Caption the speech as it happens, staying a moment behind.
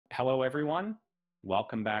Hello everyone,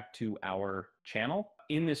 welcome back to our channel.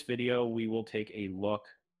 In this video, we will take a look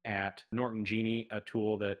at Norton Genie, a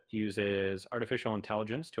tool that uses artificial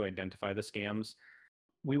intelligence to identify the scams.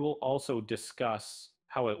 We will also discuss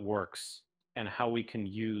how it works and how we can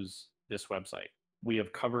use this website. We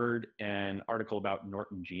have covered an article about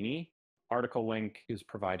Norton Genie. Article link is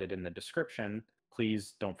provided in the description.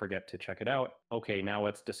 Please don't forget to check it out. Okay, now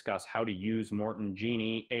let's discuss how to use Norton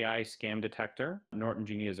Genie AI Scam Detector. Norton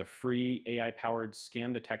Genie is a free AI-powered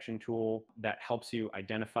scam detection tool that helps you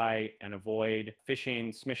identify and avoid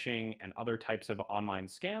phishing, smishing, and other types of online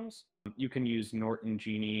scams. You can use Norton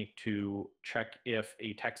Genie to check if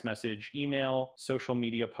a text message, email, social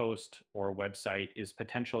media post, or website is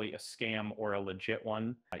potentially a scam or a legit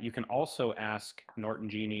one. You can also ask Norton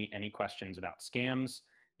Genie any questions about scams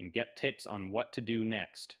and get tips on what to do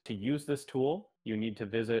next. To use this tool, you need to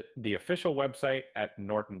visit the official website at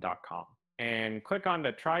norton.com and click on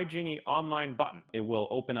the Try Genie Online button. It will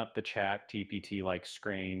open up the chat GPT-like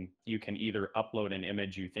screen. You can either upload an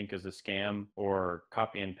image you think is a scam or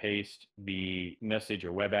copy and paste the message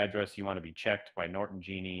or web address you want to be checked by Norton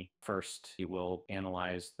Genie. First, it will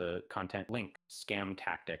analyze the content link, scam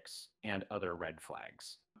tactics, and other red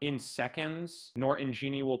flags. In seconds, Norton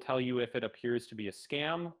Genie will tell you if it appears to be a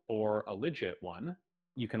scam or a legit one.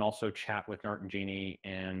 You can also chat with Norton Genie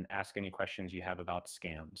and ask any questions you have about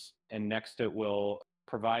scams. And next, it will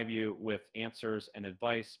provide you with answers and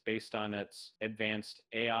advice based on its advanced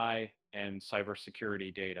AI and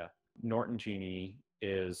cybersecurity data. Norton Genie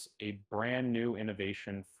is a brand new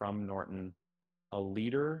innovation from Norton, a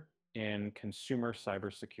leader in consumer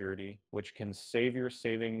cybersecurity, which can save your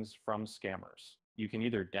savings from scammers. You can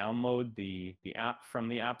either download the app from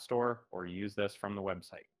the App Store or use this from the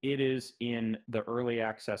website. It is in the early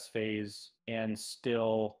access phase and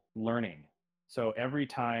still learning. So every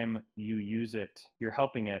time you use it, you're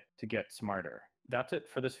helping it to get smarter. That's it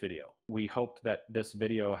for this video. We hope that this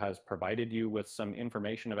video has provided you with some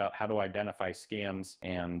information about how to identify scams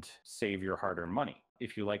and save your hard-earned money.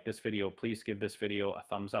 If you like this video, please give this video a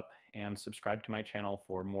thumbs up and subscribe to my channel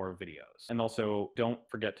for more videos. And also, don't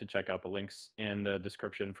forget to check out the links in the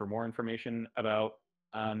description for more information about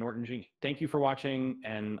Norton Genie. Thank you for watching,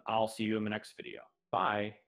 and I'll see you in the next video. Bye.